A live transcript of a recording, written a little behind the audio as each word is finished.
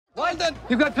well then.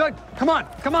 You got good. Come on,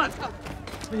 come on.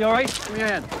 You all right? Give me your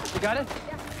hand. You got it?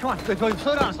 Come on, go,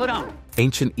 slow down, slow down.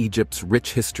 Ancient Egypt's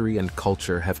rich history and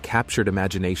culture have captured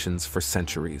imaginations for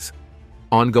centuries.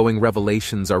 Ongoing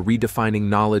revelations are redefining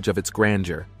knowledge of its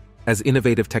grandeur, as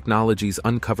innovative technologies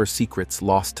uncover secrets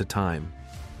lost to time.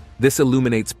 This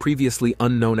illuminates previously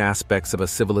unknown aspects of a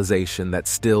civilization that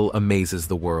still amazes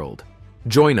the world.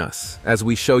 Join us as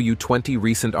we show you 20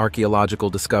 recent archaeological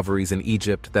discoveries in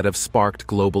Egypt that have sparked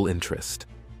global interest.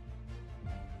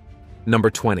 Number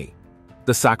 20.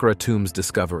 The Saqqara Tombs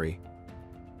discovery.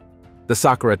 The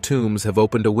Saqqara tombs have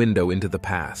opened a window into the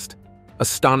past,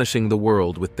 astonishing the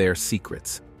world with their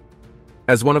secrets.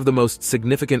 As one of the most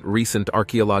significant recent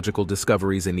archaeological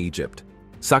discoveries in Egypt,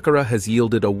 Saqqara has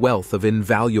yielded a wealth of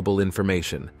invaluable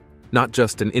information, not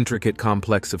just an intricate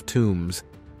complex of tombs,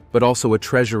 but also a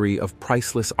treasury of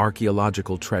priceless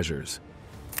archaeological treasures.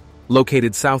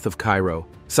 Located south of Cairo,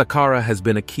 Saqqara has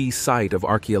been a key site of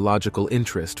archaeological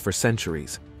interest for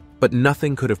centuries, but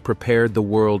nothing could have prepared the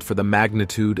world for the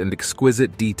magnitude and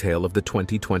exquisite detail of the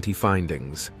 2020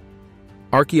 findings.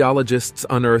 Archaeologists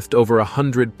unearthed over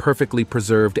 100 perfectly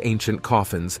preserved ancient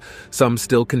coffins, some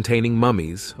still containing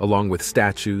mummies, along with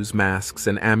statues, masks,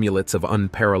 and amulets of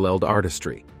unparalleled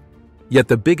artistry. Yet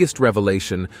the biggest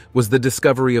revelation was the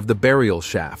discovery of the burial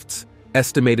shafts,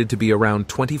 estimated to be around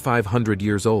 2,500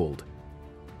 years old.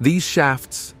 These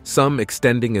shafts, some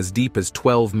extending as deep as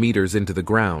 12 meters into the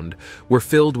ground, were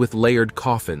filled with layered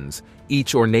coffins,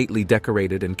 each ornately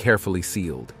decorated and carefully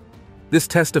sealed. This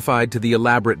testified to the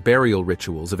elaborate burial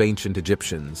rituals of ancient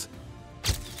Egyptians.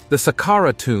 The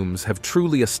Saqqara tombs have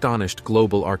truly astonished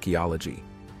global archaeology,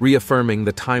 reaffirming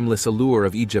the timeless allure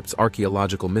of Egypt's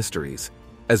archaeological mysteries.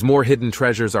 As more hidden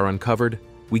treasures are uncovered,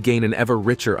 we gain an ever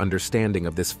richer understanding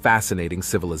of this fascinating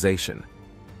civilization.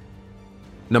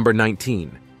 Number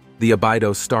 19. The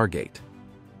Abydos Stargate.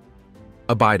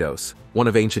 Abydos, one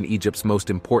of ancient Egypt's most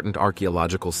important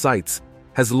archaeological sites,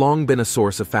 has long been a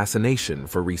source of fascination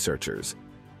for researchers.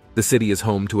 The city is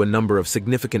home to a number of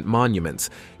significant monuments,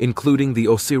 including the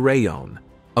Osirion,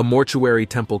 a mortuary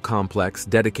temple complex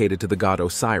dedicated to the god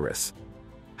Osiris.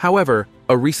 However,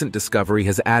 a recent discovery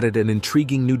has added an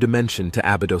intriguing new dimension to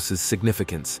Abydos's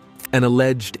significance: an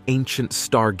alleged ancient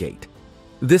stargate.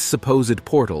 This supposed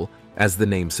portal, as the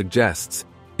name suggests,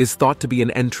 is thought to be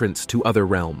an entrance to other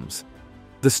realms.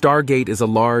 The stargate is a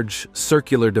large,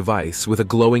 circular device with a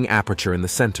glowing aperture in the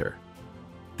center.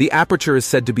 The aperture is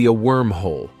said to be a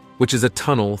wormhole, which is a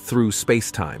tunnel through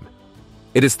space-time.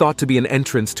 It is thought to be an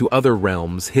entrance to other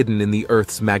realms hidden in the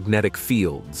Earth's magnetic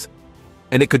fields,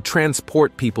 and it could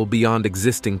transport people beyond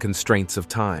existing constraints of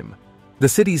time. The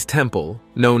city's temple,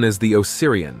 known as the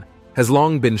Osirion, has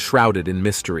long been shrouded in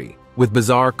mystery, with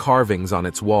bizarre carvings on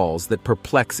its walls that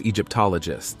perplex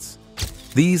Egyptologists.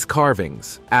 These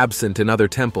carvings, absent in other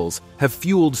temples, have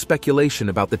fueled speculation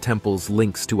about the temple's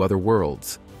links to other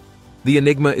worlds. The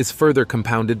enigma is further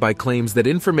compounded by claims that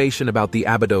information about the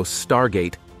Abydos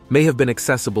Stargate may have been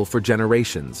accessible for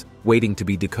generations, waiting to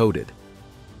be decoded.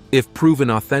 If proven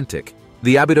authentic,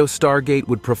 the Abydos Stargate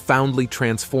would profoundly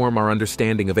transform our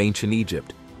understanding of ancient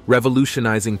Egypt,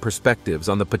 revolutionizing perspectives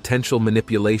on the potential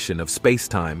manipulation of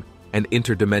space-time and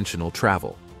interdimensional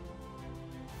travel.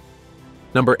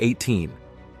 Number 18.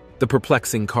 The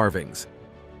perplexing carvings.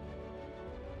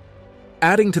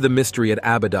 Adding to the mystery at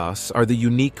Abydos are the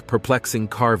unique, perplexing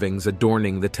carvings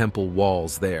adorning the temple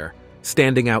walls there,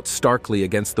 standing out starkly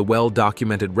against the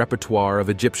well-documented repertoire of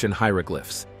Egyptian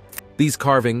hieroglyphs. These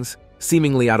carvings,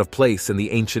 seemingly out of place in the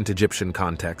ancient Egyptian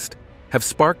context, have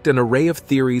sparked an array of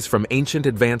theories from ancient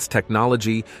advanced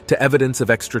technology to evidence of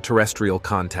extraterrestrial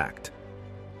contact.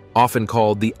 Often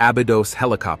called the Abydos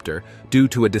helicopter due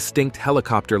to a distinct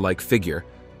helicopter-like figure,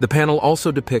 the panel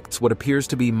also depicts what appears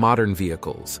to be modern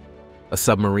vehicles: a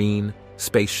submarine,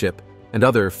 spaceship, and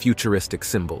other futuristic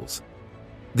symbols.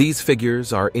 These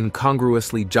figures are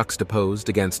incongruously juxtaposed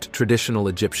against traditional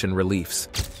Egyptian reliefs,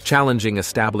 challenging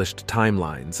established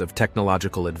timelines of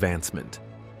technological advancement.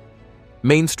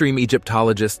 Mainstream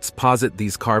Egyptologists posit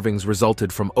these carvings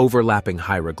resulted from overlapping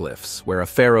hieroglyphs, where a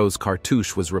pharaoh's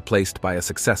cartouche was replaced by a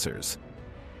successor's.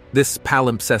 This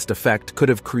palimpsest effect could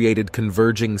have created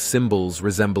converging symbols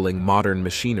resembling modern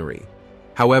machinery.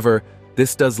 However,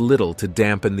 this does little to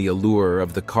dampen the allure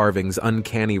of the carving's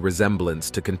uncanny resemblance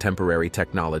to contemporary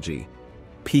technology,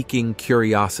 piquing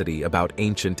curiosity about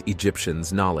ancient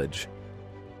Egyptians' knowledge.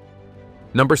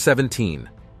 Number 17.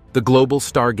 The Global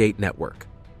Stargate Network.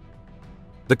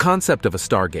 The concept of a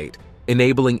stargate,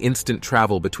 enabling instant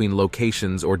travel between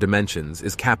locations or dimensions,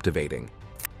 is captivating.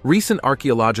 Recent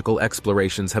archaeological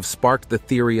explorations have sparked the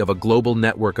theory of a global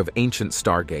network of ancient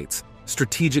stargates,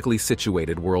 strategically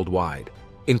situated worldwide,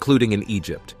 including in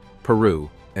Egypt, Peru,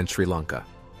 and Sri Lanka.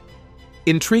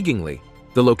 Intriguingly,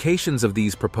 the locations of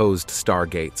these proposed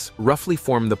stargates roughly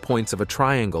form the points of a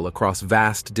triangle across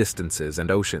vast distances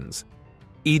and oceans.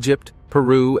 Egypt,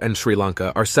 Peru, and Sri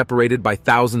Lanka are separated by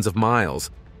thousands of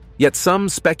miles, yet some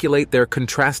speculate their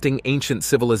contrasting ancient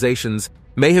civilizations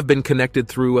may have been connected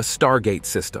through a stargate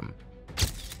system.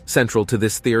 Central to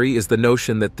this theory is the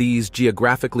notion that these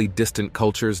geographically distant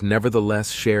cultures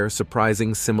nevertheless share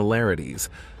surprising similarities,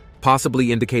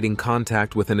 possibly indicating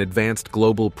contact with an advanced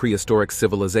global prehistoric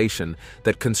civilization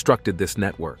that constructed this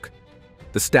network.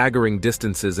 The staggering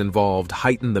distances involved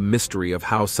heighten the mystery of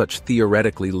how such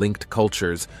theoretically linked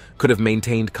cultures could have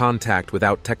maintained contact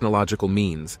without technological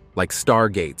means, like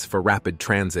stargates for rapid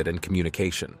transit and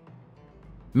communication.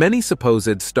 Many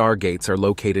supposed stargates are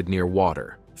located near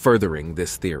water, furthering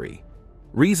this theory.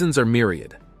 Reasons are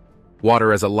myriad.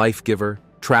 Water as a life giver,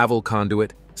 travel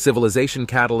conduit, civilization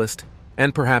catalyst,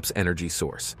 and perhaps energy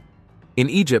source. In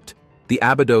Egypt, the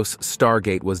Abydos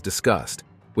Stargate was discussed,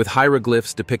 with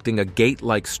hieroglyphs depicting a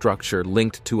gate-like structure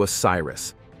linked to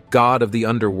Osiris, god of the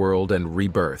underworld and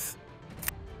rebirth.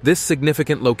 This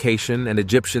significant location and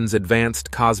Egyptians'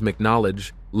 advanced cosmic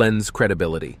knowledge lends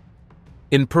credibility.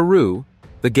 In Peru,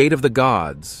 the Gate of the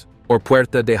Gods, or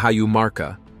Puerta de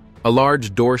Hayumarca, a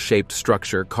large door-shaped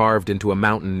structure carved into a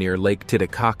mountain near Lake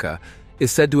Titicaca,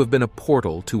 is said to have been a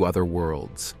portal to other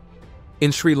worlds.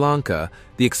 In Sri Lanka,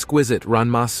 the exquisite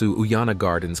Ranmasu Uyana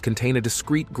Gardens contain a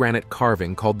discrete granite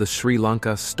carving called the Sri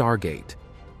Lanka Stargate.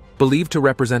 Believed to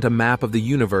represent a map of the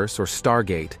universe or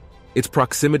Stargate, its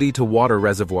proximity to water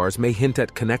reservoirs may hint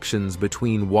at connections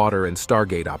between water and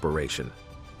Stargate operation.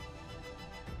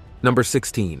 Number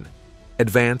 16.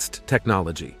 Advanced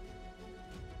technology.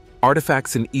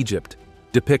 Artifacts in Egypt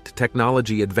depict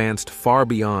technology advanced far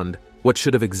beyond what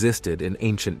should have existed in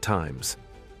ancient times.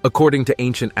 According to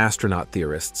ancient astronaut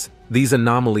theorists, these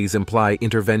anomalies imply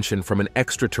intervention from an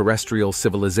extraterrestrial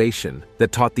civilization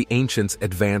that taught the ancients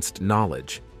advanced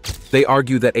knowledge. They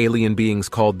argue that alien beings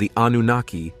called the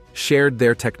Anunnaki shared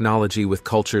their technology with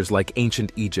cultures like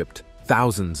ancient Egypt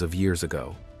thousands of years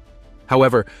ago.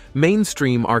 However,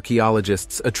 mainstream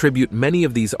archaeologists attribute many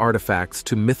of these artifacts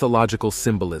to mythological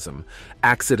symbolism,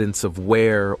 accidents of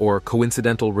wear, or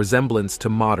coincidental resemblance to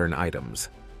modern items.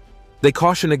 They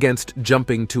caution against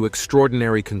jumping to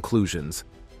extraordinary conclusions.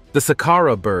 The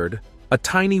Saqqara bird, a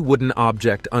tiny wooden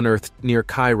object unearthed near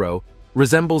Cairo,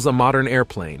 resembles a modern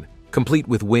airplane, complete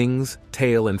with wings,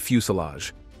 tail, and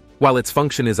fuselage. While its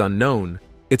function is unknown,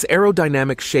 its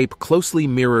aerodynamic shape closely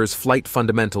mirrors flight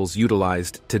fundamentals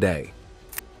utilized today.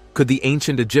 Could the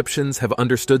ancient Egyptians have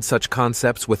understood such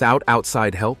concepts without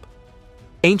outside help?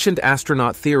 Ancient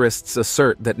astronaut theorists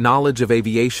assert that knowledge of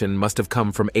aviation must have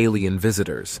come from alien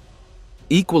visitors.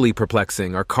 Equally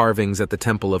perplexing are carvings at the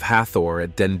Temple of Hathor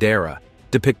at Dendera,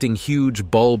 depicting huge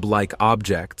bulb-like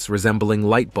objects resembling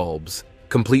light bulbs,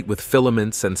 complete with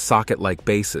filaments and socket-like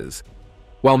bases.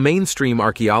 While mainstream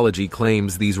archaeology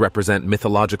claims these represent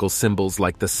mythological symbols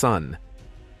like the sun,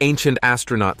 ancient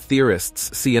astronaut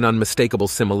theorists see an unmistakable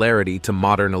similarity to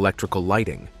modern electrical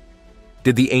lighting.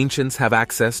 Did the ancients have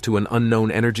access to an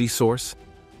unknown energy source?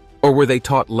 Or were they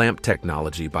taught lamp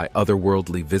technology by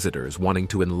otherworldly visitors wanting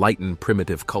to enlighten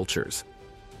primitive cultures?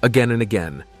 Again and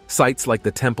again, sites like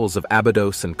the temples of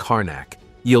Abydos and Karnak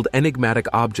yield enigmatic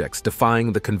objects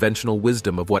defying the conventional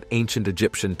wisdom of what ancient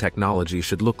Egyptian technology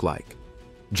should look like.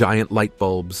 Giant light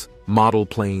bulbs, model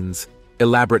planes,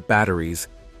 elaborate batteries,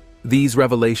 these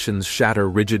revelations shatter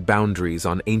rigid boundaries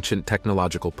on ancient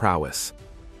technological prowess,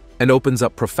 and opens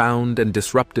up profound and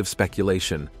disruptive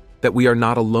speculation that we are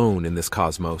not alone in this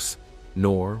cosmos,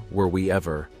 nor were we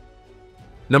ever.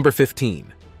 Number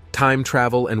 15. Time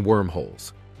travel and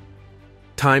wormholes.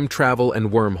 Time travel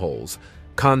and wormholes,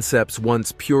 concepts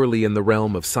once purely in the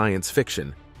realm of science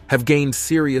fiction, have gained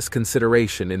serious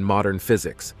consideration in modern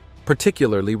physics,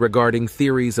 particularly regarding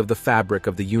theories of the fabric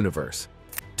of the universe.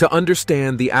 To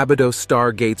understand the Abydos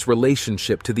Stargate's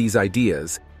relationship to these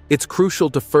ideas, it's crucial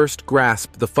to first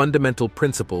grasp the fundamental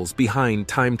principles behind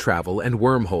time travel and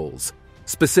wormholes,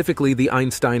 specifically the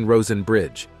Einstein-Rosen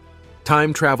bridge.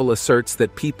 Time travel asserts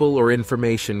that people or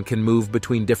information can move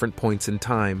between different points in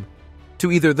time,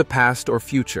 to either the past or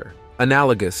future,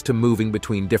 analogous to moving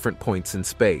between different points in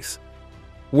space.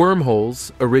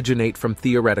 Wormholes originate from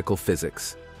theoretical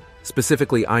physics,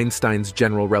 specifically Einstein's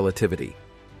general relativity.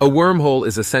 A wormhole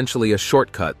is essentially a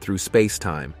shortcut through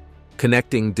space-time,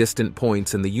 connecting distant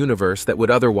points in the universe that would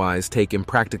otherwise take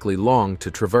impractically long to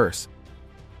traverse.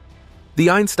 The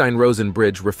Einstein-Rosen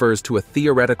bridge refers to a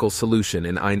theoretical solution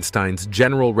in Einstein's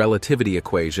general relativity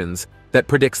equations that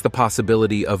predicts the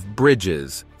possibility of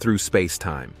bridges through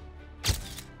space-time.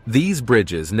 These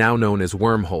bridges, now known as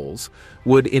wormholes,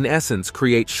 would in essence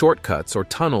create shortcuts or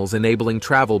tunnels enabling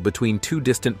travel between two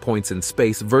distant points in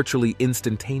space virtually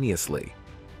instantaneously.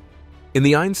 In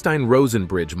the Einstein-Rosen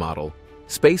bridge model,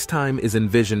 space-time is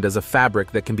envisioned as a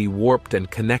fabric that can be warped and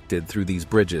connected through these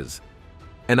bridges.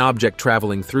 An object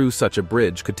traveling through such a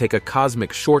bridge could take a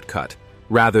cosmic shortcut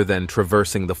rather than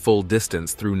traversing the full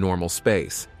distance through normal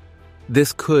space.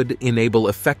 This could enable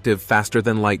effective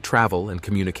faster-than-light travel and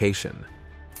communication.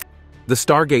 The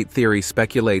Stargate theory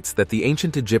speculates that the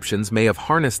ancient Egyptians may have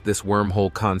harnessed this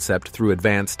wormhole concept through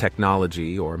advanced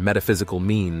technology or metaphysical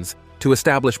means to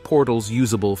establish portals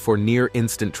usable for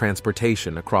near-instant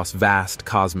transportation across vast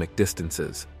cosmic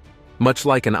distances. Much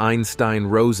like an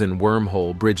Einstein-Rosen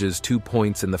wormhole bridges two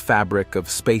points in the fabric of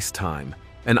space-time,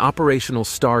 an operational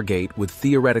Stargate would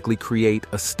theoretically create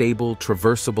a stable,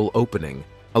 traversable opening,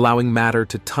 allowing matter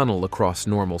to tunnel across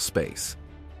normal space.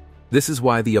 This is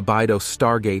why the Abydos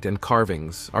Stargate and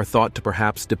carvings are thought to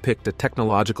perhaps depict a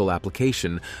technological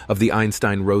application of the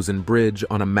Einstein-Rosen bridge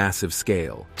on a massive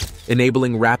scale,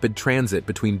 enabling rapid transit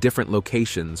between different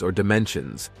locations or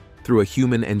dimensions through a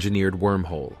human-engineered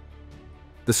wormhole.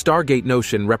 The Stargate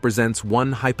notion represents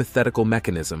one hypothetical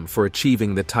mechanism for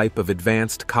achieving the type of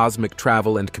advanced cosmic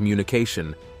travel and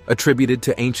communication attributed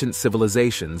to ancient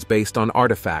civilizations based on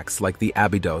artifacts like the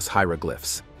Abydos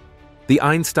hieroglyphs. The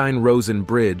Einstein-Rosen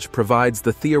bridge provides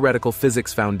the theoretical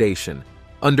physics foundation,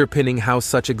 underpinning how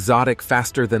such exotic,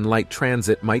 faster-than-light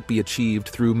transit might be achieved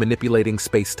through manipulating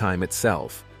space-time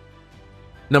itself.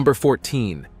 Number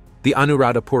 14. The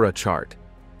Anuradhapura chart.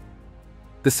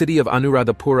 The city of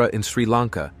Anuradhapura in Sri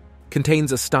Lanka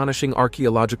contains astonishing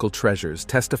archaeological treasures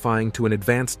testifying to an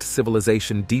advanced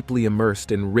civilization deeply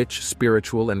immersed in rich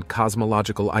spiritual and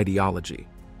cosmological ideology.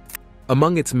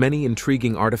 Among its many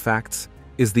intriguing artifacts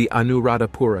is the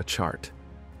Anuradhapura chart.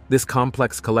 This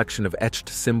complex collection of etched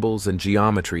symbols and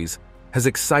geometries has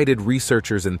excited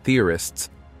researchers and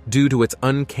theorists due to its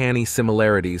uncanny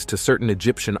similarities to certain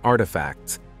Egyptian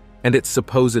artifacts and its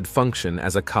supposed function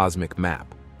as a cosmic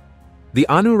map. The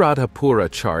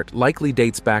Anuradhapura chart likely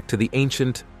dates back to the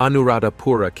ancient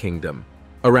Anuradhapura kingdom,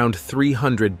 around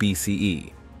 300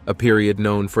 BCE, a period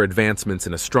known for advancements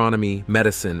in astronomy,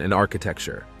 medicine, and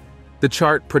architecture. The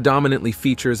chart predominantly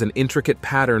features an intricate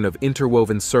pattern of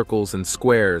interwoven circles and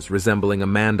squares resembling a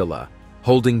mandala,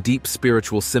 holding deep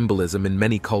spiritual symbolism in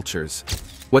many cultures.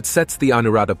 What sets the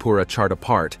Anuradhapura chart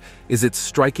apart is its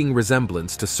striking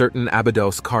resemblance to certain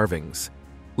Abydos carvings.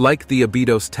 Like the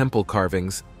Abydos temple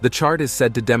carvings, the chart is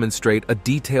said to demonstrate a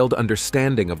detailed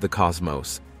understanding of the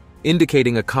cosmos,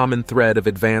 indicating a common thread of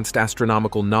advanced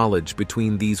astronomical knowledge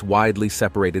between these widely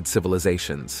separated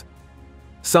civilizations.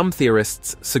 Some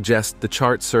theorists suggest the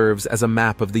chart serves as a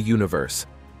map of the universe,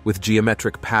 with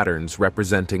geometric patterns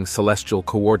representing celestial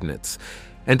coordinates,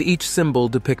 and each symbol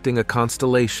depicting a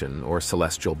constellation or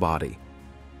celestial body.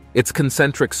 Its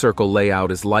concentric circle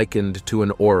layout is likened to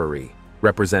an orrery,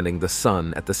 representing the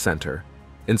sun at the center,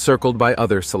 encircled by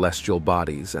other celestial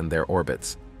bodies and their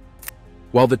orbits.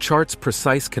 While the chart's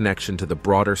precise connection to the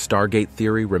broader Stargate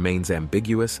theory remains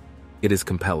ambiguous, it is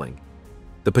compelling.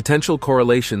 The potential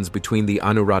correlations between the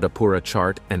Anuradhapura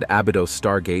chart and Abydos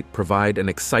Stargate provide an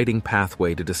exciting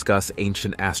pathway to discuss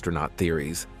ancient astronaut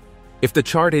theories. If the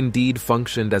chart indeed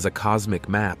functioned as a cosmic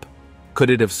map,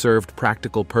 could it have served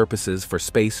practical purposes for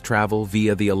space travel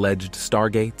via the alleged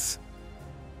Stargates?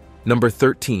 Number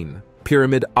 13.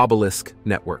 Pyramid Obelisk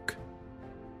Network.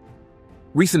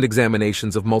 Recent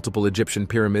examinations of multiple Egyptian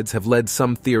pyramids have led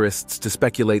some theorists to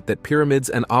speculate that pyramids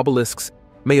and obelisks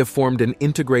may have formed an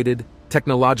integrated,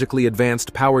 technologically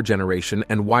advanced power generation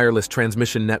and wireless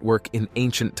transmission network in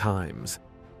ancient times.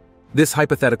 This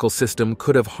hypothetical system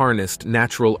could have harnessed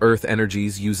natural earth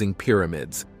energies using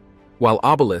pyramids, while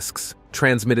obelisks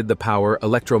transmitted the power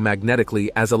electromagnetically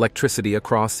as electricity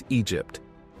across Egypt.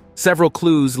 Several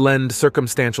clues lend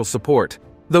circumstantial support,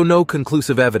 though no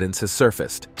conclusive evidence has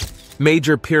surfaced.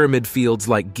 Major pyramid fields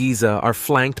like Giza are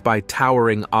flanked by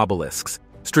towering obelisks,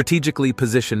 strategically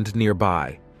positioned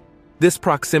nearby. This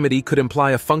proximity could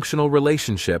imply a functional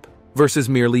relationship versus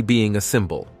merely being a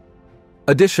symbol.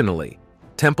 Additionally,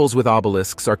 temples with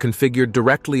obelisks are configured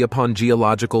directly upon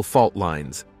geological fault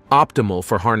lines, optimal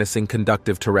for harnessing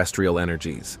conductive terrestrial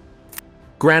energies.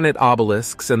 Granite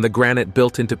obelisks and the granite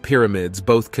built into pyramids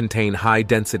both contain high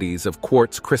densities of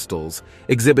quartz crystals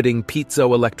exhibiting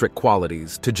piezoelectric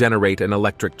qualities to generate an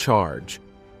electric charge.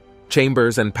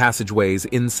 Chambers and passageways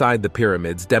inside the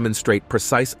pyramids demonstrate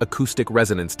precise acoustic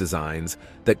resonance designs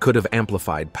that could have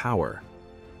amplified power.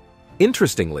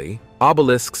 Interestingly,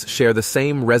 obelisks share the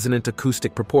same resonant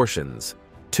acoustic proportions,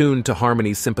 tuned to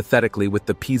harmony sympathetically with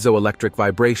the piezoelectric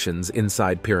vibrations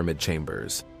inside pyramid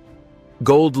chambers.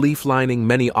 Gold leaf lining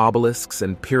many obelisks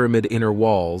and pyramid inner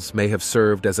walls may have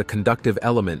served as a conductive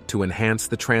element to enhance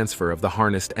the transfer of the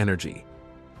harnessed energy.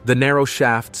 The narrow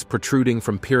shafts protruding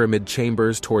from pyramid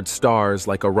chambers toward stars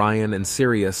like Orion and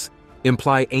Sirius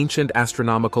imply ancient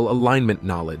astronomical alignment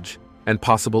knowledge and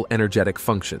possible energetic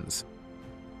functions.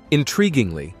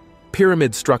 Intriguingly,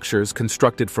 pyramid structures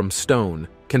constructed from stone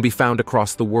can be found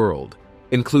across the world,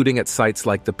 including at sites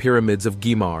like the Pyramids of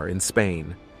Guimar in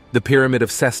Spain, the Pyramid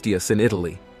of Cestius in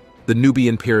Italy, the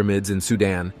Nubian Pyramids in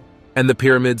Sudan, and the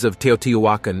Pyramids of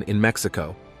Teotihuacan in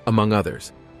Mexico, among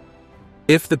others.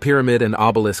 If the pyramid and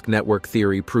obelisk network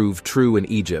theory prove true in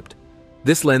Egypt,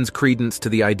 this lends credence to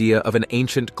the idea of an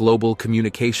ancient global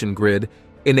communication grid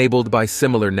enabled by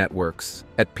similar networks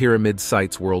at pyramid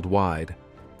sites worldwide.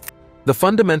 The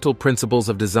fundamental principles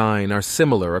of design are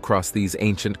similar across these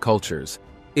ancient cultures,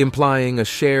 implying a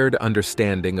shared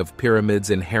understanding of pyramids'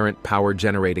 inherent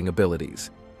power-generating abilities.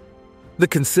 The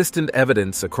consistent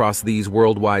evidence across these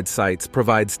worldwide sites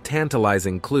provides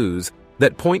tantalizing clues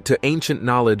that point to ancient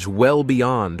knowledge well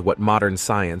beyond what modern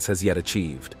science has yet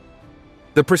achieved.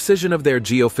 The precision of their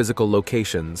geophysical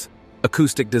locations,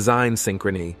 acoustic design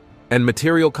synchrony, and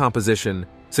material composition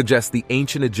suggests the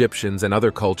ancient Egyptians and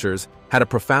other cultures had a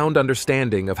profound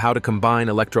understanding of how to combine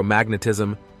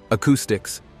electromagnetism,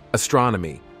 acoustics,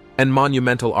 astronomy, and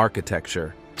monumental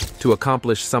architecture to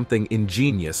accomplish something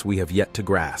ingenious we have yet to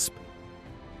grasp.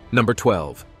 Number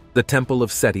 12. The Temple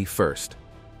of Seti I.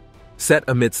 Set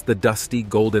amidst the dusty,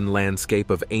 golden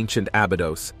landscape of ancient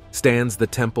Abydos stands the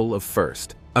Temple of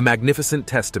First, a magnificent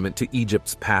testament to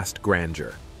Egypt's past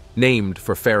grandeur. Named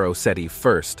for Pharaoh Seti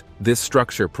I, this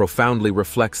structure profoundly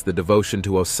reflects the devotion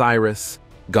to Osiris,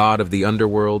 god of the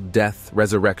underworld, death,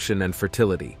 resurrection, and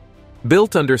fertility.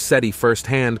 Built under Seti I's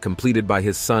hand, completed by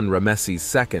his son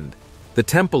Ramesses II, the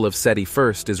Temple of Seti I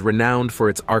is renowned for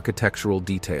its architectural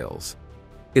details.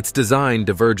 Its design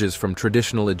diverges from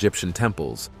traditional Egyptian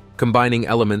temples, combining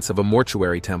elements of a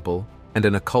mortuary temple and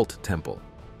an occult temple.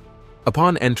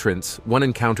 Upon entrance, one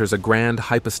encounters a grand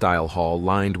hypostyle hall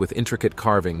lined with intricate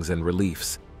carvings and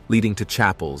reliefs, leading to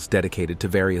chapels dedicated to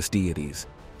various deities.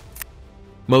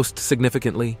 Most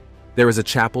significantly, there is a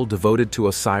chapel devoted to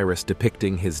Osiris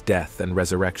depicting his death and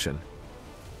resurrection.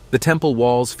 The temple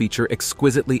walls feature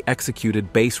exquisitely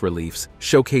executed bas reliefs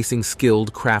showcasing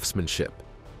skilled craftsmanship.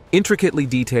 Intricately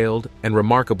detailed and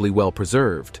remarkably well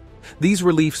preserved, these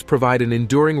reliefs provide an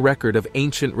enduring record of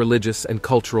ancient religious and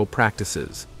cultural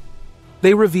practices.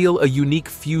 They reveal a unique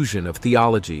fusion of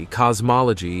theology,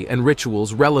 cosmology, and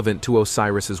rituals relevant to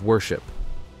Osiris's worship.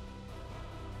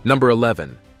 Number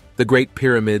 11. The Great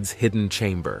Pyramid's Hidden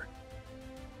Chamber.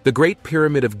 The Great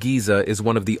Pyramid of Giza is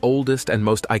one of the oldest and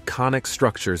most iconic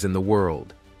structures in the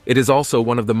world. It is also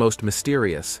one of the most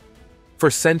mysterious. For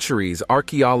centuries,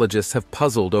 archaeologists have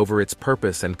puzzled over its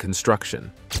purpose and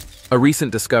construction. A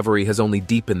recent discovery has only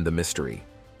deepened the mystery.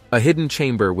 A hidden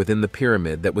chamber within the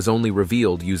pyramid that was only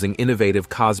revealed using innovative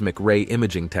cosmic ray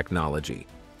imaging technology.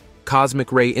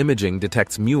 Cosmic ray imaging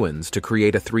detects muons to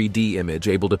create a 3D image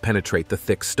able to penetrate the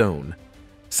thick stone.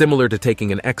 Similar to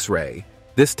taking an X-ray,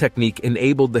 this technique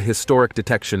enabled the historic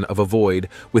detection of a void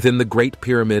within the Great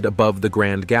Pyramid above the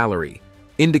Grand Gallery,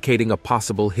 indicating a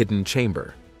possible hidden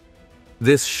chamber.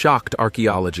 This shocked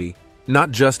archaeology,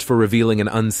 not just for revealing an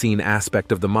unseen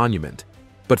aspect of the monument,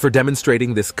 but for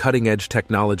demonstrating this cutting-edge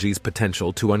technology's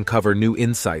potential to uncover new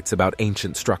insights about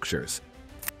ancient structures.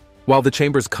 While the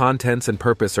chamber's contents and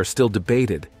purpose are still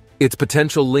debated, its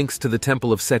potential links to the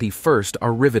Temple of Seti I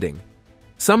are riveting.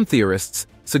 Some theorists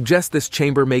suggest this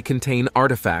chamber may contain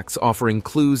artifacts offering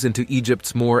clues into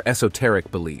Egypt's more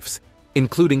esoteric beliefs,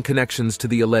 including connections to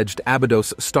the alleged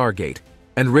Abydos Stargate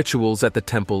and rituals at the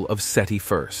Temple of Seti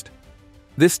I.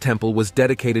 This temple was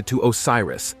dedicated to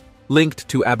Osiris, linked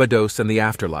to Abydos and the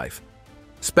afterlife.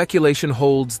 Speculation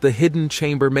holds the hidden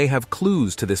chamber may have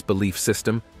clues to this belief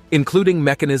system, including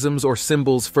mechanisms or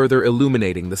symbols further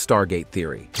illuminating the Stargate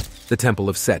theory. The Temple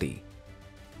of Seti.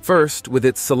 First, with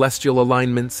its celestial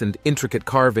alignments and intricate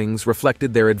carvings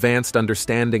reflected their advanced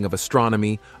understanding of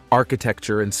astronomy,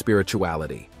 architecture, and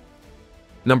spirituality.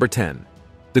 Number 10.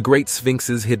 The Great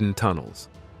Sphinx's Hidden Tunnels.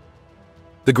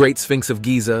 The Great Sphinx of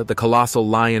Giza, the colossal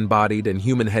lion-bodied and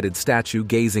human-headed statue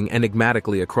gazing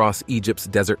enigmatically across Egypt's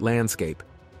desert landscape,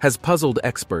 has puzzled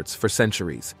experts for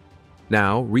centuries.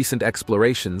 Now, recent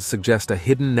explorations suggest a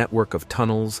hidden network of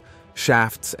tunnels,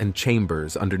 shafts, and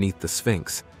chambers underneath the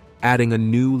Sphinx, adding a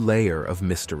new layer of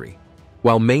mystery.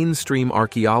 While mainstream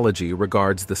archaeology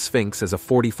regards the Sphinx as a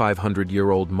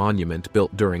 4,500-year-old monument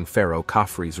built during Pharaoh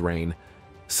Khafre's reign,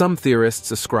 some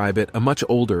theorists ascribe it a much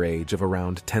older age of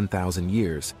around 10,000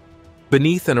 years.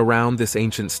 Beneath and around this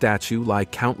ancient statue lie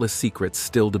countless secrets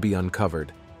still to be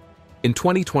uncovered. In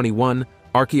 2021,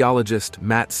 archaeologist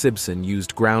Matt Simpson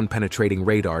used ground-penetrating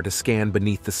radar to scan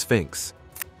beneath the Sphinx.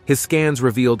 His scans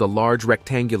revealed a large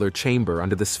rectangular chamber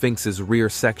under the Sphinx's rear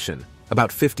section,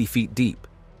 about 50 feet deep.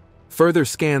 Further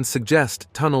scans suggest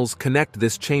tunnels connect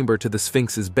this chamber to the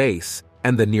Sphinx's base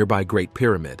and the nearby Great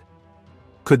Pyramid.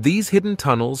 Could these hidden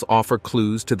tunnels offer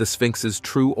clues to the Sphinx's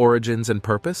true origins and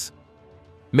purpose?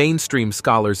 Mainstream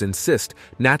scholars insist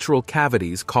natural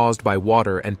cavities caused by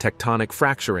water and tectonic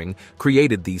fracturing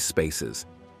created these spaces.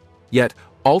 Yet,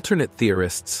 alternate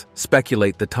theorists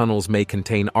speculate the tunnels may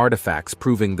contain artifacts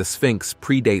proving the Sphinx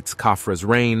predates Khafre's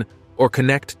reign or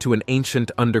connect to an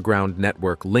ancient underground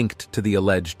network linked to the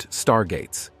alleged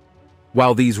stargates.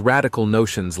 While these radical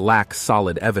notions lack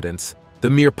solid evidence, the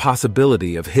mere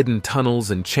possibility of hidden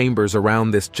tunnels and chambers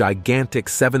around this gigantic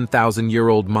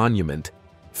 7,000-year-old monument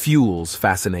fuels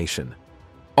fascination.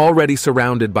 Already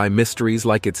surrounded by mysteries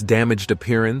like its damaged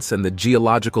appearance and the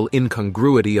geological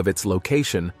incongruity of its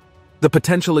location, the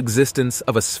potential existence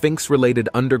of a Sphinx-related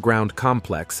underground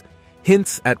complex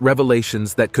hints at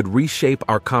revelations that could reshape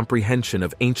our comprehension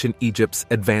of ancient Egypt's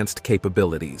advanced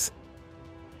capabilities.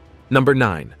 Number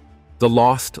 9. The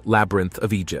Lost Labyrinth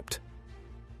of Egypt.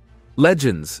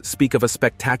 Legends speak of a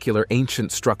spectacular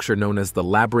ancient structure known as the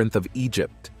Labyrinth of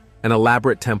Egypt, an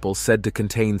elaborate temple said to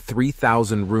contain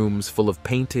 3,000 rooms full of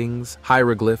paintings,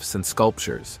 hieroglyphs, and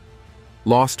sculptures.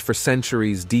 Lost for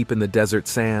centuries deep in the desert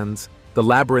sands, the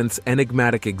labyrinth's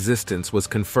enigmatic existence was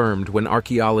confirmed when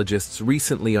archaeologists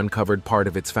recently uncovered part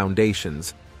of its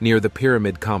foundations near the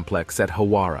pyramid complex at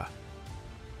Hawara.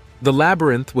 The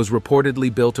labyrinth was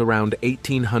reportedly built around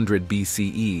 1800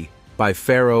 BCE by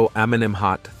Pharaoh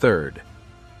Amenemhat III,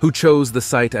 who chose the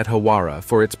site at Hawara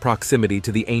for its proximity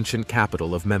to the ancient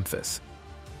capital of Memphis.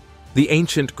 The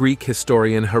ancient Greek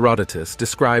historian Herodotus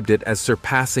described it as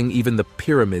surpassing even the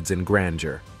pyramids in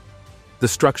grandeur. The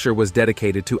structure was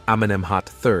dedicated to Amenemhat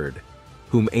III,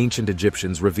 whom ancient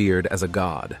Egyptians revered as a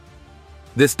god.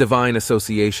 This divine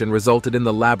association resulted in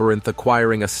the labyrinth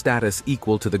acquiring a status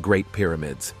equal to the Great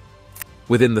Pyramids.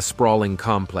 Within the sprawling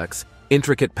complex,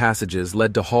 intricate passages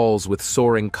led to halls with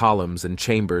soaring columns and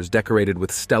chambers decorated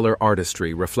with stellar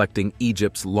artistry reflecting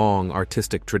Egypt's long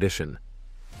artistic tradition.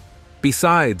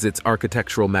 Besides its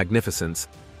architectural magnificence,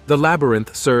 the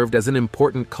labyrinth served as an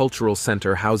important cultural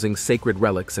center housing sacred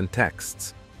relics and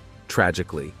texts.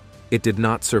 Tragically, it did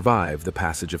not survive the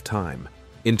passage of time.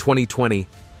 In 2020,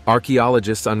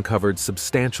 archaeologists uncovered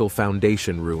substantial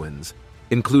foundation ruins,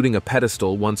 including a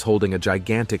pedestal once holding a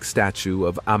gigantic statue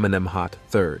of Amenemhat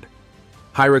III.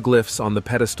 Hieroglyphs on the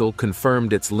pedestal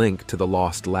confirmed its link to the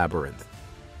lost labyrinth.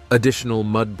 Additional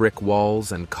mud brick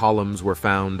walls and columns were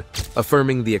found,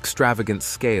 affirming the extravagant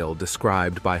scale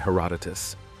described by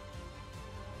Herodotus.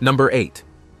 Number 8.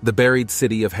 The Buried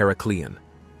City of Heraklion.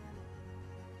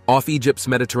 Off Egypt's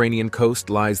Mediterranean coast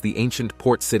lies the ancient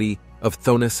port city of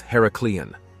Thonis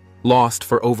Heraklion, lost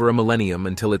for over a millennium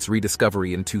until its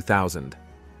rediscovery in 2000.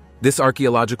 This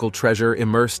archaeological treasure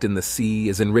immersed in the sea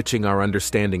is enriching our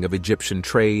understanding of Egyptian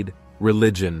trade,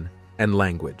 religion, and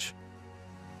language.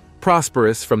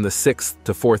 Prosperous from the 6th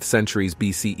to 4th centuries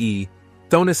BCE,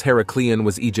 Thonis Heraklion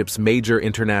was Egypt's major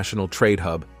international trade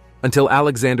hub until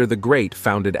Alexander the Great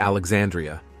founded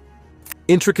Alexandria.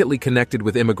 Intricately connected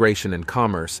with immigration and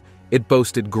commerce, it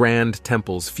boasted grand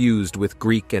temples fused with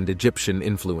Greek and Egyptian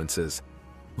influences.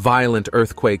 Violent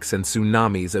earthquakes and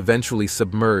tsunamis eventually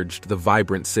submerged the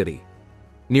vibrant city.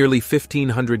 Nearly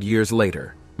 1,500 years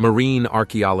later, marine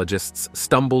archaeologists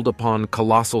stumbled upon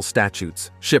colossal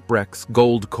statues, shipwrecks,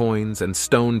 gold coins, and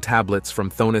stone tablets from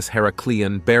Thonis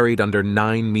Heraklion buried under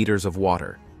 9 meters of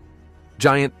water.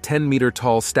 Giant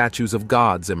 10-meter-tall statues of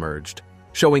gods emerged,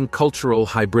 showing cultural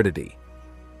hybridity.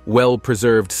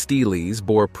 Well-preserved steles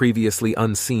bore previously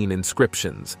unseen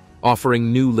inscriptions,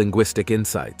 offering new linguistic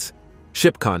insights.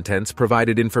 Ship contents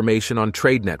provided information on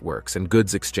trade networks and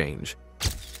goods exchange.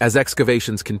 As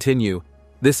excavations continue,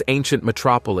 this ancient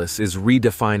metropolis is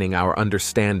redefining our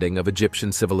understanding of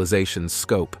Egyptian civilization's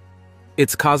scope.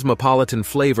 Its cosmopolitan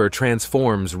flavor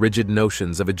transforms rigid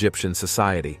notions of Egyptian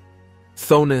society.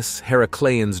 Thonis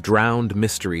Heraklion's drowned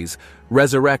mysteries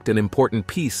resurrect an important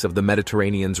piece of the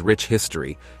Mediterranean's rich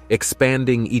history,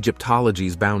 expanding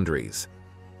Egyptology's boundaries.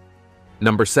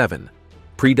 Number 7.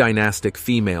 Pre-dynastic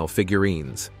female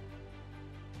figurines.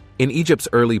 In Egypt's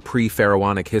early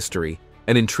pre-pharaonic history,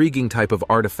 an intriguing type of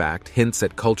artifact hints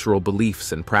at cultural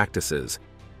beliefs and practices.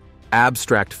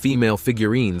 Abstract female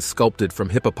figurines sculpted from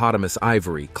hippopotamus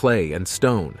ivory, clay, and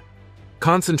stone.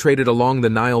 Concentrated along the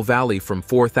Nile Valley from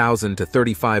 4000 to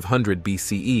 3500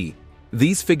 BCE,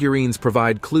 these figurines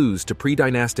provide clues to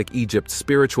pre-dynastic Egypt's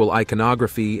spiritual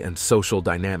iconography and social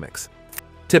dynamics.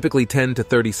 Typically 10 to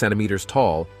 30 centimeters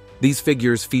tall, these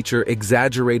figures feature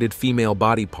exaggerated female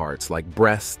body parts like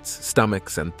breasts,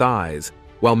 stomachs, and thighs,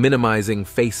 while minimizing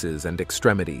faces and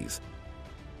extremities.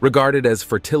 Regarded as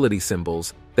fertility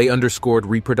symbols, they underscored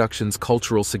reproduction's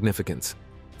cultural significance.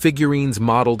 Figurines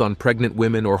modeled on pregnant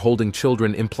women or holding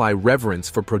children imply reverence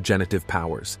for progenitive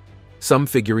powers. Some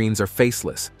figurines are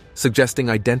faceless, suggesting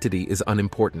identity is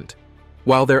unimportant.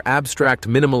 While their abstract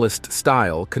minimalist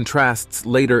style contrasts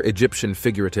later Egyptian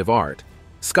figurative art,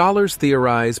 scholars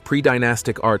theorize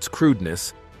pre-dynastic art's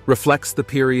crudeness reflects the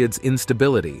period's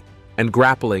instability and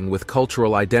grappling with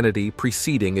cultural identity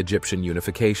preceding Egyptian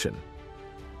unification.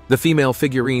 The female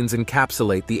figurines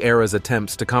encapsulate the era's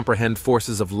attempts to comprehend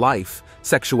forces of life,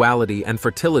 sexuality, and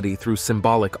fertility through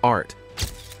symbolic art.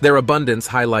 Their abundance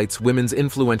highlights women's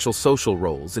influential social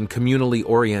roles in communally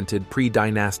oriented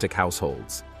pre-dynastic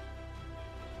households.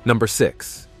 Number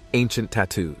 6. Ancient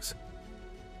tattoos.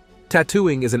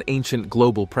 Tattooing is an ancient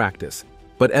global practice,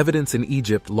 but evidence in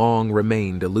Egypt long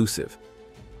remained elusive.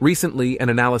 Recently, an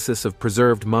analysis of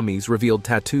preserved mummies revealed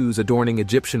tattoos adorning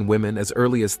Egyptian women as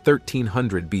early as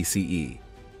 1300 BCE.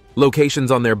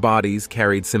 Locations on their bodies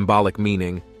carried symbolic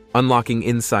meaning, unlocking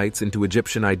insights into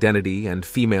Egyptian identity and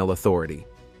female authority.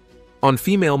 On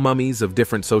female mummies of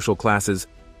different social classes,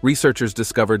 researchers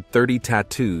discovered 30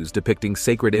 tattoos depicting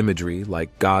sacred imagery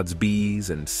like gods' bees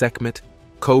and Sekhmet,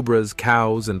 cobras,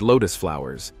 cows, and lotus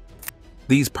flowers.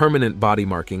 These permanent body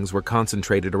markings were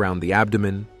concentrated around the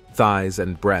abdomen, thighs,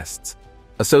 and breasts,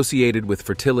 associated with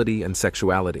fertility and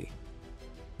sexuality.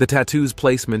 The tattoo's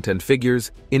placement and figures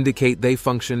indicate they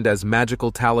functioned as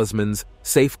magical talismans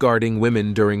safeguarding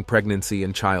women during pregnancy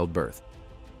and childbirth.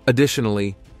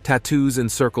 Additionally, tattoos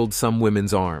encircled some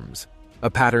women's arms, a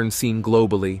pattern seen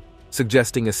globally,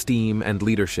 suggesting esteem and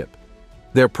leadership.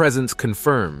 Their presence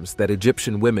confirms that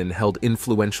Egyptian women held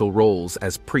influential roles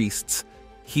as priests,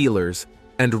 healers,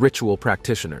 and ritual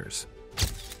practitioners.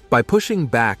 By pushing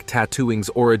back tattooing's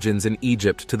origins in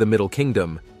Egypt to the Middle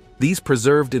Kingdom, these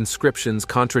preserved inscriptions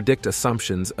contradict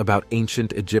assumptions about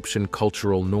ancient Egyptian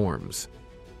cultural norms.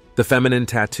 The feminine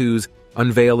tattoos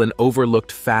unveil an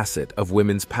overlooked facet of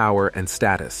women's power and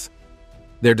status.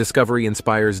 Their discovery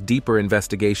inspires deeper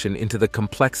investigation into the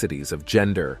complexities of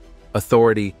gender,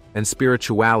 authority, and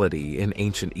spirituality in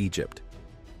ancient Egypt.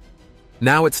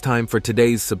 Now it's time for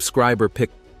today's subscriber pick.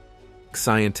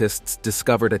 Scientists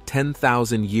discovered a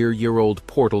 10,000-year-old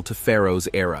portal to Pharaoh's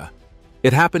era.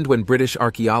 It happened when British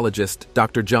archaeologist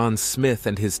Dr. John Smith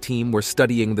and his team were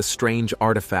studying the strange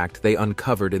artifact they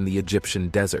uncovered in the Egyptian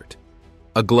desert.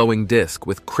 A glowing disk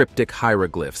with cryptic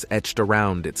hieroglyphs etched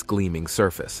around its gleaming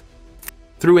surface.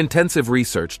 Through intensive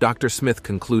research, Dr. Smith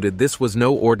concluded this was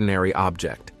no ordinary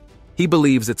object. He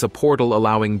believes it's a portal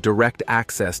allowing direct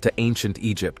access to ancient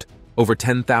Egypt over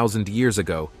 10,000 years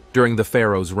ago during the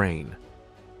pharaoh's reign.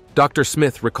 Dr.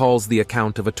 Smith recalls the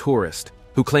account of a tourist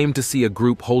who claimed to see a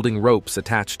group holding ropes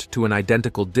attached to an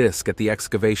identical disk at the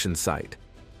excavation site.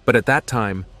 But at that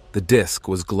time, the disk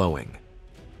was glowing.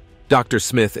 Dr.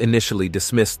 Smith initially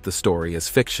dismissed the story as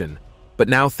fiction, but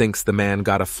now thinks the man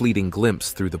got a fleeting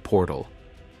glimpse through the portal.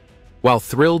 While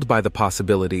thrilled by the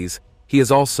possibilities, he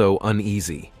is also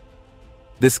uneasy.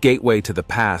 This gateway to the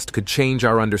past could change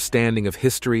our understanding of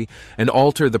history and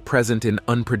alter the present in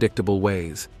unpredictable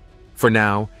ways. For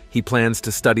now, he plans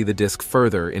to study the disk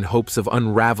further in hopes of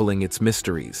unraveling its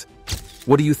mysteries.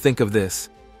 What do you think of this?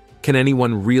 Can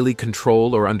anyone really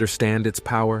control or understand its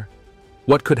power?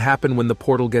 What could happen when the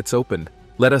portal gets opened?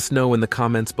 Let us know in the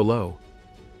comments below.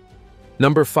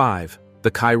 Number 5. The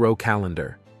Cairo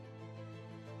Calendar.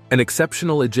 An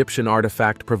exceptional Egyptian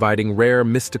artifact providing rare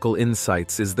mystical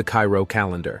insights is the Cairo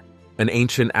Calendar, an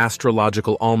ancient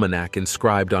astrological almanac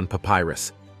inscribed on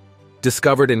papyrus.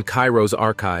 Discovered in Cairo's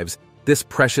archives, this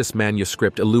precious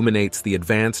manuscript illuminates the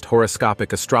advanced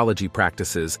horoscopic astrology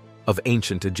practices of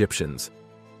ancient Egyptians.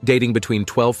 Dating between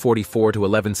 1244 to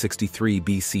 1163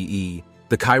 BCE,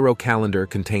 the Cairo calendar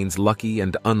contains lucky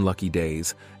and unlucky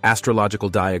days, astrological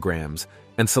diagrams,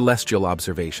 and celestial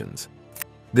observations.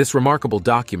 This remarkable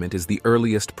document is the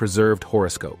earliest preserved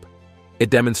horoscope. It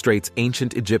demonstrates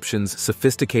ancient Egyptians'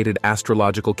 sophisticated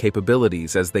astrological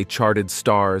capabilities as they charted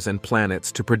stars and planets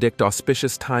to predict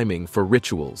auspicious timing for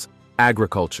rituals,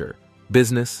 agriculture,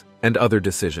 business, and other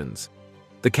decisions.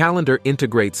 The calendar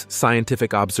integrates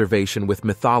scientific observation with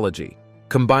mythology,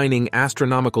 combining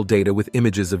astronomical data with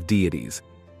images of deities.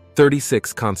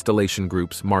 36 constellation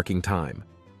groups marking time.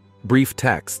 Brief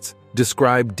texts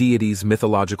describe deities'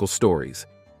 mythological stories.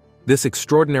 This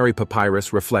extraordinary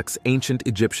papyrus reflects ancient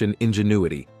Egyptian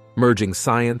ingenuity, merging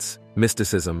science,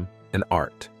 mysticism, and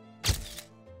art.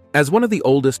 As one of the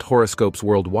oldest horoscopes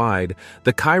worldwide,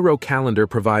 the Cairo calendar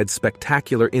provides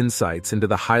spectacular insights into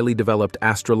the highly developed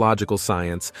astrological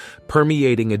science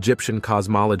permeating Egyptian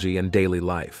cosmology and daily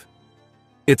life.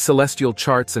 Its celestial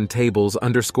charts and tables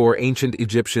underscore ancient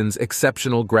Egyptians'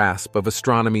 exceptional grasp of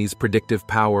astronomy's predictive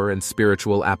power and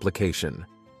spiritual application.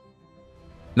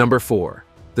 Number 4.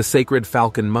 The sacred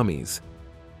falcon mummies.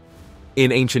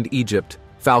 In ancient Egypt,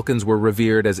 falcons were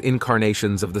revered as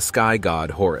incarnations of the sky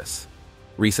god Horus.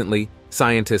 Recently,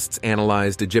 scientists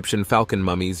analyzed Egyptian falcon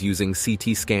mummies using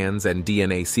CT scans and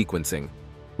DNA sequencing,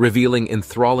 revealing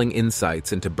enthralling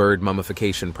insights into bird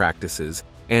mummification practices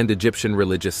and Egyptian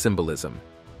religious symbolism.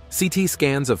 CT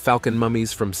scans of falcon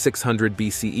mummies from 600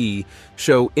 BCE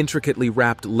show intricately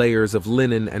wrapped layers of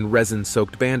linen and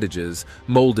resin-soaked bandages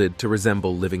molded to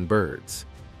resemble living birds.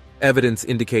 Evidence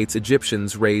indicates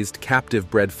Egyptians raised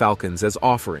captive-bred falcons as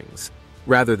offerings,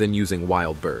 rather than using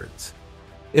wild birds.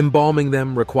 Embalming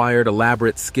them required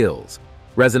elaborate skills.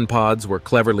 Resin pods were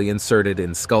cleverly inserted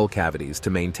in skull cavities to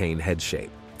maintain head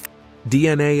shape.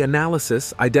 DNA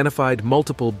analysis identified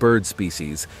multiple bird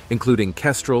species, including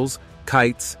kestrels,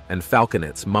 kites, and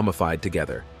falconets mummified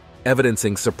together,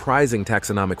 evidencing surprising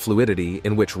taxonomic fluidity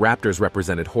in which raptors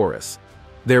represented Horus.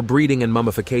 Their breeding and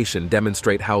mummification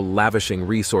demonstrate how lavishing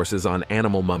resources on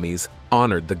animal mummies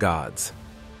honored the gods.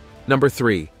 Number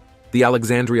 3. The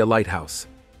Alexandria Lighthouse.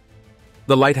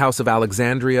 The Lighthouse of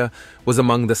Alexandria was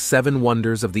among the 7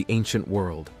 wonders of the ancient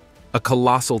world, a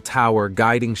colossal tower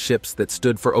guiding ships that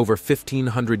stood for over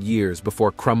 1,500 years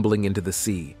before crumbling into the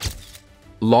sea.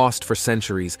 Lost for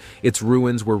centuries, its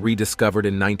ruins were rediscovered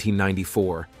in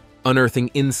 1994, unearthing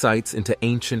insights into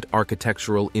ancient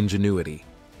architectural ingenuity.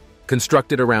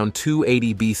 Constructed around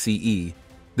 280 BCE,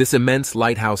 this immense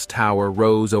lighthouse tower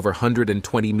rose over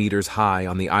 120 meters high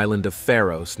on the island of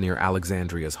Pharaohs near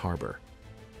Alexandria's harbor.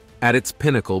 At its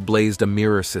pinnacle blazed a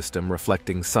mirror system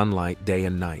reflecting sunlight day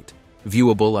and night,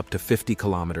 viewable up to 50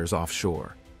 kilometers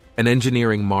offshore. An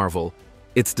engineering marvel,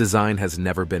 its design has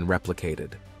never been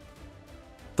replicated.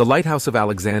 The Lighthouse of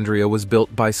Alexandria was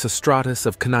built by Sostratus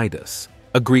of Cnidus,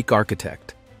 a Greek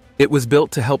architect. It was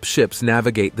built to help ships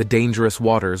navigate the dangerous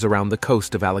waters around the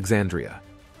coast of Alexandria.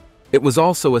 It was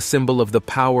also a symbol of the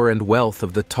power and wealth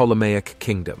of the Ptolemaic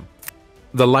kingdom.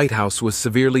 The lighthouse was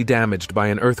severely damaged by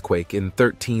an earthquake in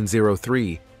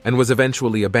 1303 and was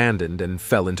eventually abandoned and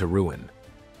fell into ruin.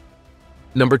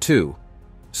 Number 2.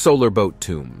 Solar boat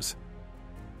tombs.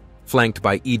 Flanked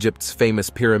by Egypt's famous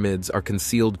pyramids are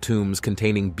concealed tombs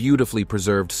containing beautifully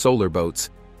preserved solar boats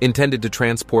intended to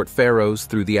transport pharaohs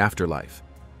through the afterlife.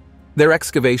 Their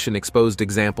excavation exposed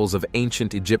examples of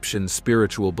ancient Egyptian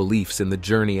spiritual beliefs in the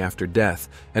journey after death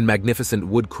and magnificent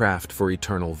woodcraft for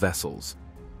eternal vessels.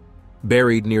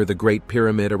 Buried near the Great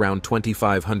Pyramid around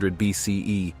 2500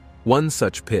 BCE, one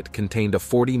such pit contained a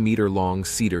 40-meter-long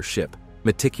cedar ship,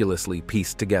 meticulously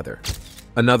pieced together.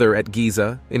 Another at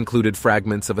Giza included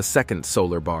fragments of a second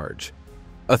solar barge.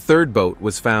 A third boat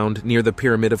was found near the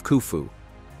Pyramid of Khufu.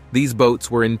 These boats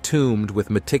were entombed with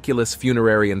meticulous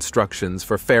funerary instructions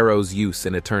for pharaohs' use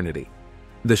in eternity.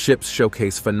 The ships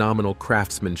showcase phenomenal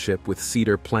craftsmanship with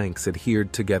cedar planks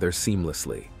adhered together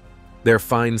seamlessly. Their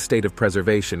fine state of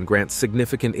preservation grants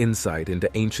significant insight into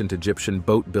ancient Egyptian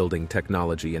boat-building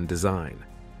technology and design.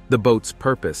 The boat's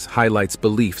purpose highlights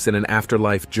beliefs in an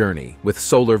afterlife journey, with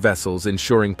solar vessels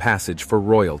ensuring passage for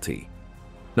royalty.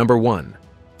 Number 1.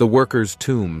 The workers'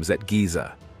 tombs at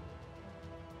Giza.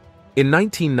 In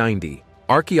 1990,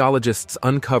 archaeologists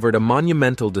uncovered a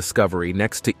monumental discovery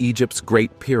next to Egypt's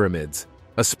Great Pyramids,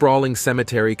 a sprawling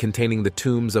cemetery containing the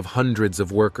tombs of hundreds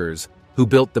of workers who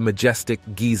built the majestic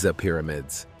Giza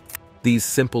pyramids. These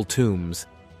simple tombs,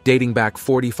 dating back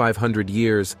 4,500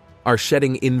 years, are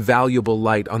shedding invaluable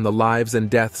light on the lives and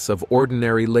deaths of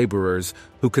ordinary laborers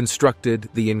who constructed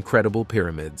the incredible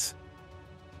pyramids.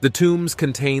 The tombs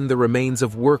contain the remains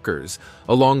of workers,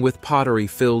 along with pottery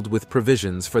filled with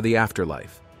provisions for the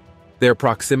afterlife. Their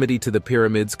proximity to the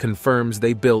pyramids confirms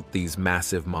they built these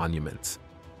massive monuments.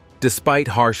 Despite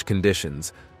harsh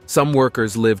conditions, some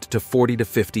workers lived to 40 to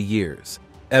 50 years,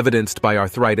 evidenced by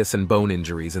arthritis and bone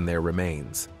injuries in their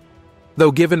remains.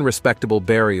 Though given respectable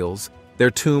burials, their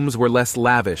tombs were less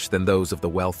lavish than those of the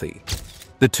wealthy.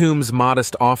 The tomb's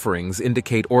modest offerings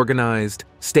indicate organized,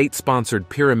 state-sponsored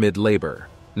pyramid labor,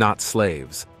 not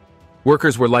slaves.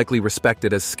 Workers were likely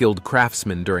respected as skilled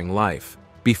craftsmen during life,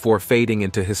 before fading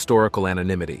into historical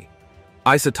anonymity.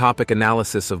 Isotopic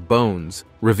analysis of bones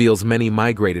reveals many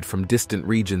migrated from distant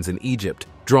regions in Egypt,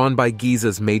 drawn by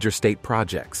Giza's major state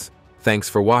projects. Thanks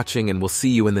for watching, and we'll see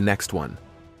you in the next one.